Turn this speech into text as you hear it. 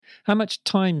How much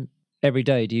time every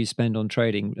day do you spend on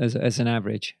trading as an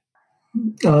average?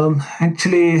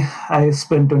 Actually, I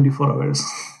spend 24 hours.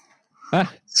 Ah,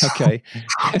 okay.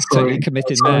 Totally Sorry,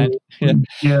 committed man. sorry. Yeah,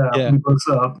 Yeah, yeah. because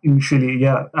initially,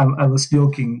 yeah, I was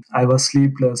joking. I was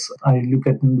sleepless. I look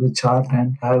at the chart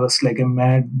and I was like a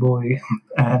mad boy.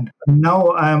 And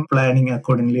now I'm planning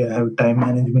accordingly. I have time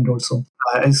management also.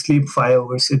 I sleep 5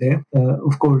 hours a day,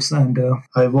 of course, and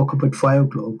I woke up at 5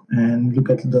 o'clock and look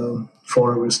at the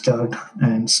 4 hours chart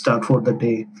and start for the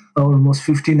day. Almost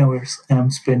 15 hours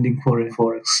I'm spending for a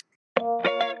forex.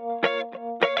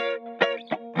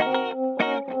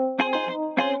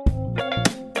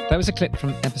 That was a clip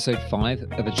from episode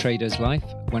 5 of A Trader's Life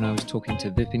when I was talking to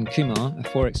Vipin Kumar, a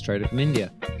forex trader from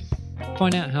India.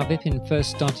 Find out how Vipin first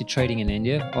started trading in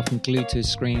India, often glued to his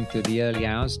screen through the early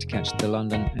hours to catch the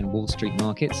London and Wall Street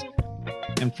markets,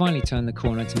 and finally turned the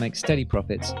corner to make steady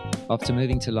profits after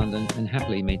moving to London and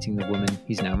happily meeting the woman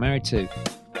he's now married to.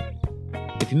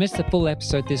 If you missed the full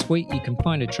episode this week, you can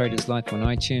find A Trader's Life on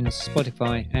iTunes,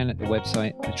 Spotify, and at the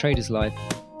website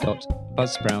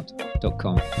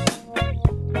atraderslife.buzzsprout.com.